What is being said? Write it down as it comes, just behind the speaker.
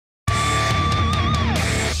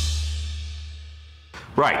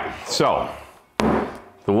Right, so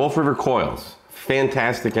the Wolf River Coils,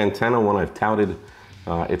 fantastic antenna, one I've touted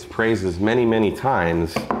its praises many, many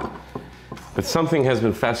times, but something has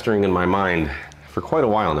been festering in my mind for quite a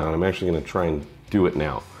while now, and I'm actually gonna try and do it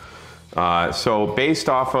now. So based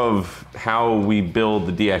off of how we build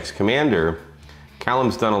the DX Commander,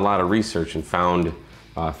 Callum's done a lot of research and found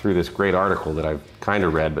through this great article that I've kind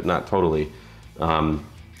of read, but not totally,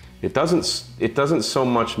 it doesn't so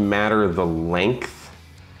much matter the length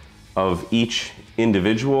of each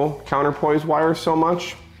individual counterpoise wire so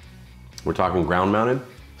much. We're talking ground mounted.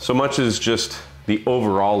 So much as just the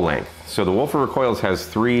overall length. So the Wolf River Coils has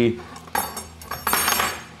three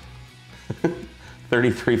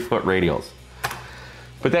 33-foot radials.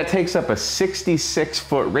 But that takes up a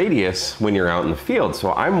 66-foot radius when you're out in the field.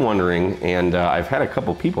 So I'm wondering, and I've had a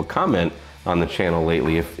couple people comment on the channel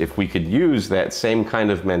lately, if we could use that same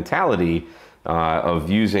kind of mentality of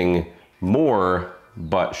using more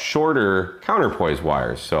but shorter counterpoise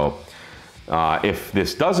wires. So if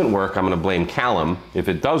this doesn't work, I'm gonna blame Callum. If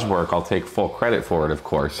it does work, I'll take full credit for it, of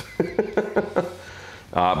course.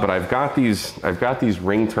 But I've got these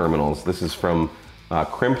ring terminals. This is from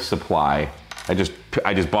Crimp Supply. I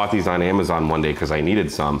just bought these on Amazon one day because I needed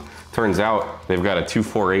some. Turns out they've got a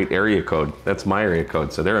 248 area code. That's my area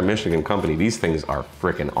code. So they're a Michigan company. These things are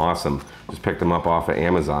freaking awesome. Just picked them up off of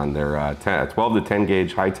Amazon. They're 12 to 10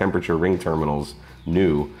 gauge high temperature ring terminals,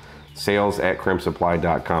 new. Sales at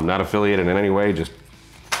crimpsupply.com. Not affiliated in any way, just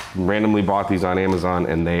randomly bought these on Amazon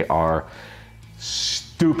and they are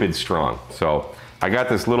stupid strong. So I got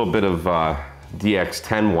this little bit of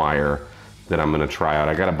DX10 wire that I'm gonna try out.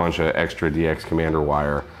 I got a bunch of extra DX Commander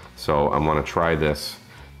wire, so I'm gonna try this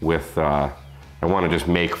with, I wanna just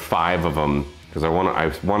make 5 of them because I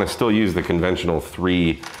wanna still use the conventional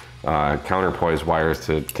 3 counterpoise wires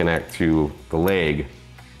to connect to the leg,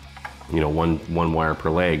 you know, one wire per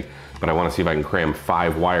leg, but I wanna see if I can cram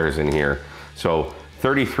 5 wires in here. So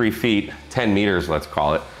 33 feet, 10 meters, let's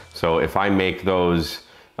call it. So if I make those,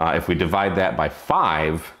 if we divide that by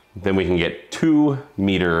 5, then we can get 2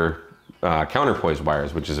 meter counterpoise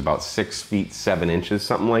wires, which is about 6 feet 7 inches,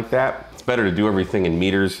 something like that. It's better to do everything in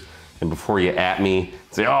meters, and before you at me,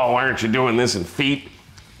 say, oh, why aren't you doing this in feet?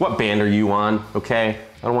 What band are you on, okay?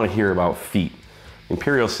 I don't wanna hear about feet.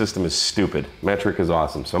 Imperial system is stupid. Metric is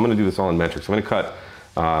awesome. So I'm gonna do this all in metric. So I'm gonna cut,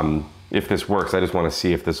 if this works, I just wanna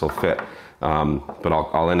see if this will fit. But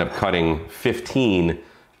I'll end up cutting 15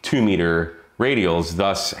 2-meter radials,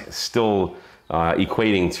 thus still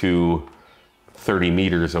equating to 30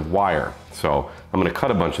 meters of wire. So I'm gonna cut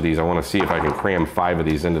a bunch of these. I wanna see if I can cram 5 of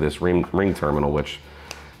these into this ring terminal, which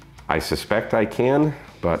I suspect I can,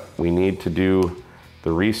 but we need to do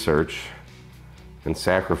the research and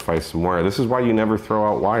sacrifice some wire. This is why you never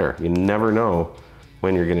throw out wire. You never know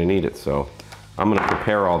when you're gonna need it. So I'm gonna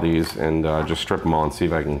prepare all these and just strip them all and see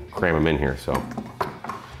if I can cram them in here. So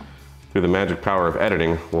through the magic power of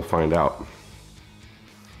editing, we'll find out.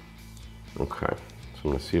 Okay. So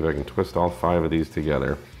I'm gonna see if I can twist all 5 of these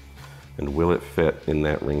together and will it fit in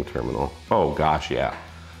that ring terminal? Oh gosh, yeah.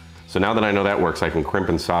 So now that I know that works, I can crimp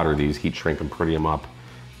and solder these, heat shrink them, pretty them up,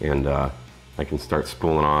 and I can start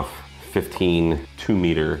spooling off 15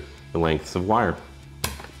 2-meter lengths of wire.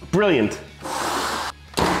 Brilliant.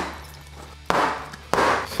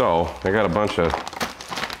 So I got a bunch of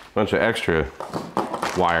extra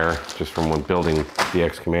wire just from when building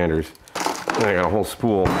DX Commanders. And I got a whole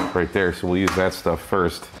spool right there, so we'll use that stuff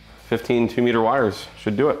first. 15 2-meter wires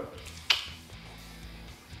should do it.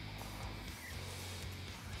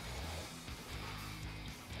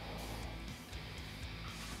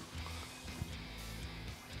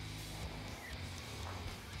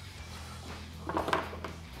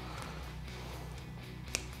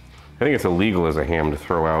 I think it's illegal as a ham to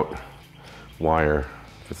throw out wire.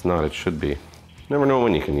 If it's not, it should be. Never know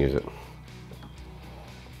when you can use it.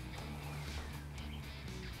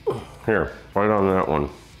 Here, right on that one.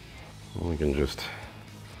 We can just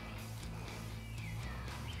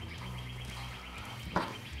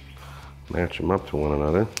match them up to one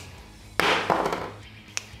another. So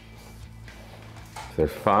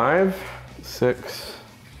there's 5, 6.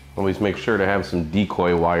 Always make sure to have some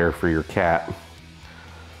decoy wire for your cat,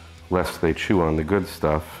 lest they chew on the good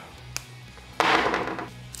stuff.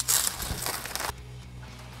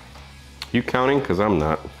 You counting? Because I'm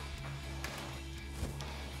not.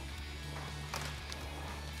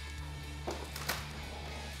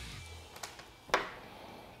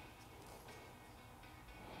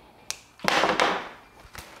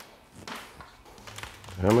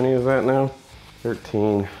 How many is that now?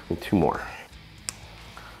 13, and 2 more.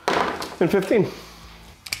 And 15.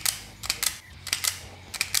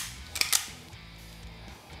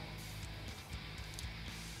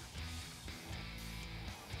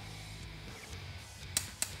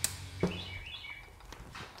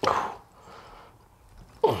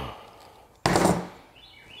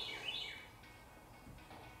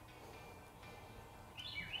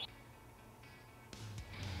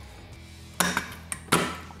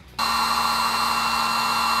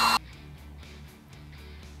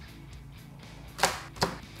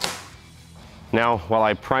 Now, while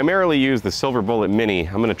I primarily use the Silver Bullet Mini,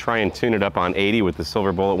 I'm gonna try and tune it up on 80 with the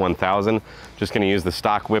Silver Bullet 1000. Just gonna use the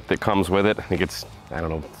stock whip that comes with it. I think it's, I don't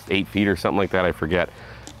know, 8 feet or something like that, I forget.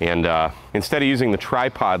 And instead of using the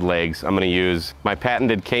tripod legs, I'm gonna use my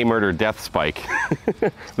patented K-Murder Death Spike.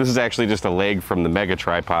 This is actually just a leg from the Mega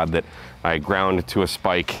tripod that I ground to a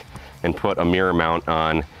spike and put a mirror mount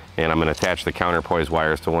on, and I'm gonna attach the counterpoise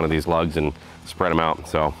wires to one of these lugs and spread them out,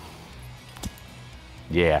 so.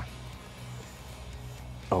 Yeah.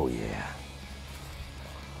 Oh yeah.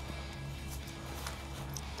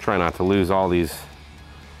 Try not to lose all these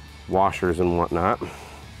washers and whatnot.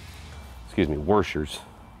 Excuse me, washers.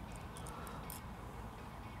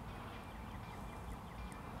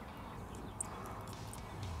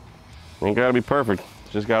 Ain't gotta be perfect,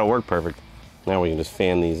 it's just gotta work perfect. Now we can just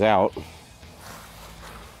fan these out.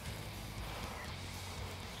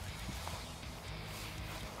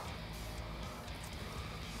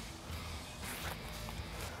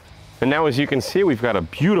 And now, as you can see, we've got a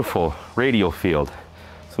beautiful radial field.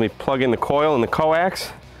 So let me plug in the coil and the coax,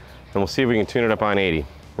 and we'll see if we can tune it up on 80. And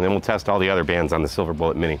then we'll test all the other bands on the Silver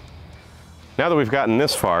Bullet Mini. Now that we've gotten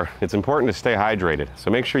this far, it's important to stay hydrated. So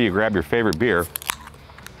make sure you grab your favorite beer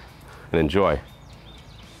and enjoy.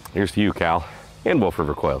 Here's to you, Cal, and Wolf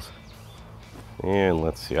River Coils. And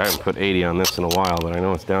let's see, I haven't put 80 on this in a while, but I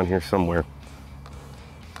know it's down here somewhere.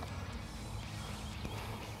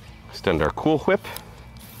 Extend our cool whip.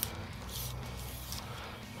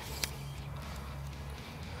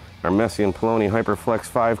 Our Messi and Poloni Hyperflex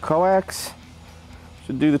 5 coax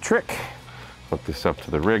should do the trick. Hook this up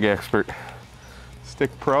to the rig expert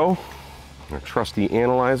Stick Pro, our trusty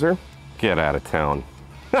analyzer. Get out of town.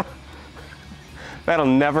 That'll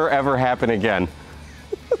never ever happen again.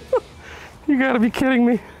 You gotta be kidding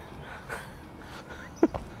me.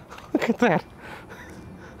 Look at that.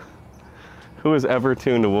 Who has ever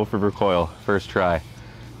tuned a Wolf River coil first try?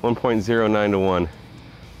 1.09 to 1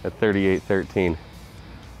 at 3813.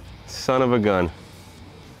 Son of a gun.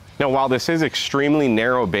 Now, while this is extremely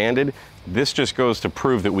narrow banded, this just goes to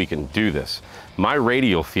prove that we can do this. My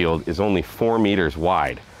radial field is only 4 meters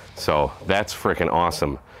wide, so that's freaking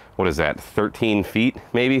awesome. What is that, 13 feet,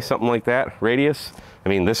 maybe, something like that, radius? I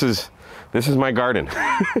mean, this is my garden.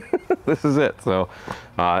 This is it. So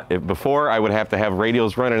before, I would have to have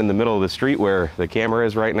radials running in the middle of the street where the camera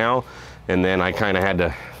is right now, and then I kind of had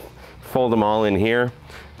to fold them all in here.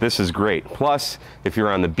 This is great. Plus, if you're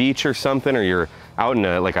on the beach or something, or you're out in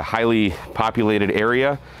like a highly populated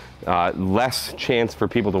area, less chance for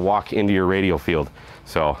people to walk into your radial field.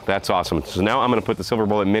 So that's awesome. So now I'm gonna put the Silver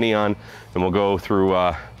Bullet Mini on, and we'll go through,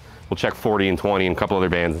 we'll check 40 and 20 and a couple other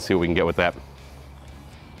bands and see what we can get with that.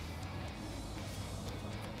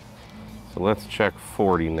 So let's check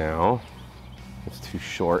 40 now. It's too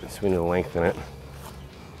short, so we need to lengthen it.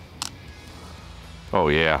 Oh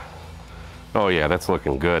yeah. Oh yeah, that's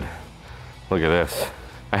looking good. Look at this.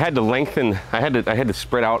 I had to lengthen, I had to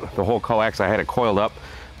spread out the whole coax. I had it coiled up.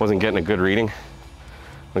 Wasn't getting a good reading.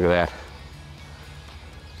 Look at that.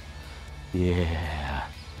 Yeah.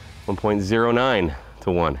 1.09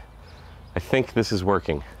 to 1. I think this is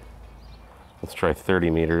working. Let's try 30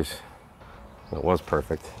 meters. That was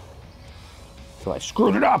perfect. So I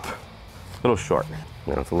screwed it up. A little short.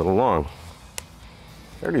 Now it's a little long.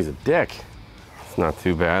 30's a dick. It's not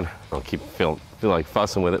too bad. I'll feel like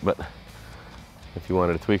fussing with it, but if you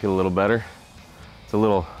wanted to tweak it a little better, it's a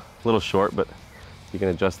little short, but you can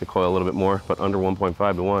adjust the coil a little bit more, but under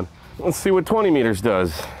 1.5 to 1. Let's see what 20 meters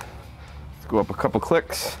does. Let's go up a couple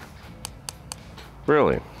clicks.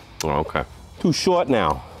 Really? Oh, okay. Too short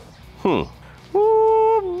now. Ooh,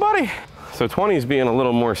 buddy. So 20 is being a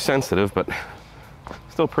little more sensitive, but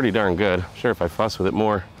still pretty darn good. I'm sure if I fuss with it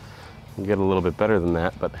more, I can get a little bit better than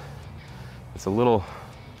that, but it's a little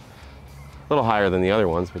higher than the other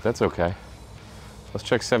ones, but that's okay. Let's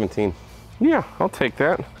check 17. Yeah, I'll take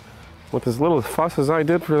that. With as little fuss as I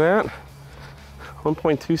did for that.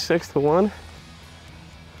 1.26 to 1.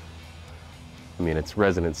 I mean, it's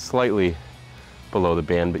resonant slightly below the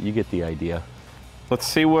band, but you get the idea. Let's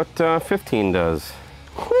see what 15 does.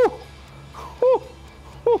 Whew. Whew.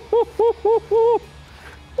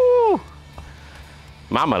 Whew.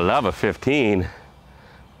 Mama love a 15.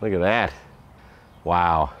 Look at that.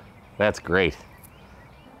 Wow, that's great.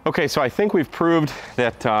 Okay, so I think we've proved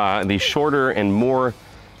that the shorter and more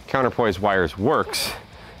counterpoise wires works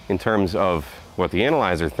in terms of what the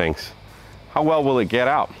analyzer thinks. How well will it get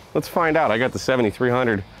out? Let's find out. I got the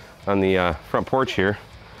 7300 on the front porch here.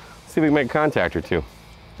 Let's see if we can make a contact or two.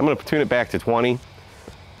 I'm gonna tune it back to 20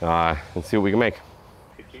 and see what we can make.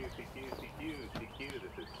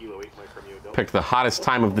 Pick the hottest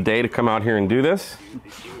time of the day to come out here and do this.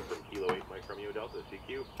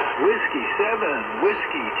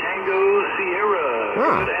 Whiskey Tango Sierra.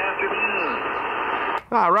 Ah. Good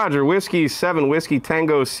afternoon. Roger, Whiskey 7 Whiskey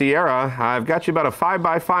Tango Sierra. I've got you about a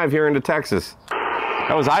 5x5 here into Texas.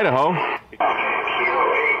 That was Idaho.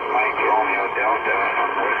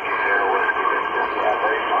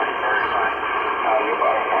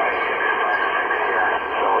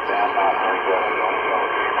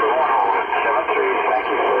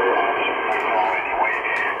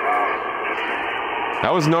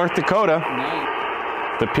 That was North Dakota.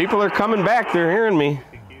 The people are coming back, they're hearing me.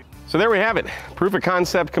 So there we have it, proof of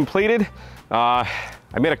concept completed. I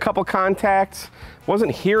made a couple contacts,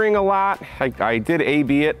 wasn't hearing a lot. I did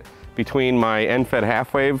A/B it between my end-fed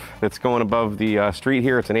half wave that's going above the street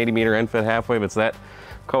here. It's an 80-meter end-fed half wave. It's that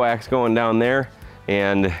coax going down there,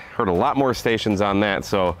 and heard a lot more stations on that.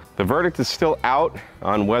 So the verdict is still out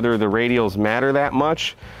on whether the radials matter that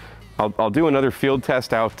much. I'll do another field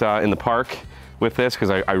test out in the park with this because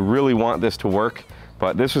I really want this to work,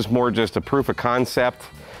 but this is more just a proof of concept,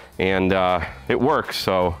 and it works,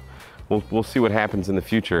 so we'll see what happens in the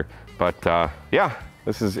future. But yeah,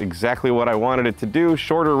 this is exactly what I wanted it to do.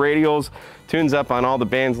 Shorter radials, tunes up on all the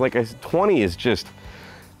bands. Like I said, 20 is just,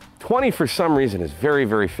 20 for some reason is very,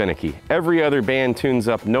 very finicky. Every other band tunes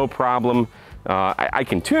up no problem. I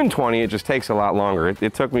can tune 20, it just takes a lot longer.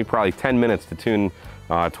 It took me probably 10 minutes to tune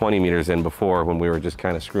 20 meters in before, when we were just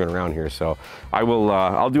kind of screwing around here. So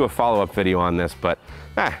I'll do a follow-up video on this, but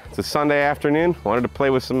it's a Sunday afternoon. Wanted to play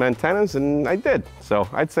with some antennas, and I did. So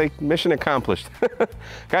I'd say mission accomplished.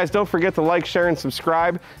 Guys, don't forget to like, share, and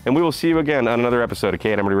subscribe, and we will see you again on another episode of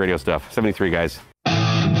Radioddity Radio Stuff. 73, guys.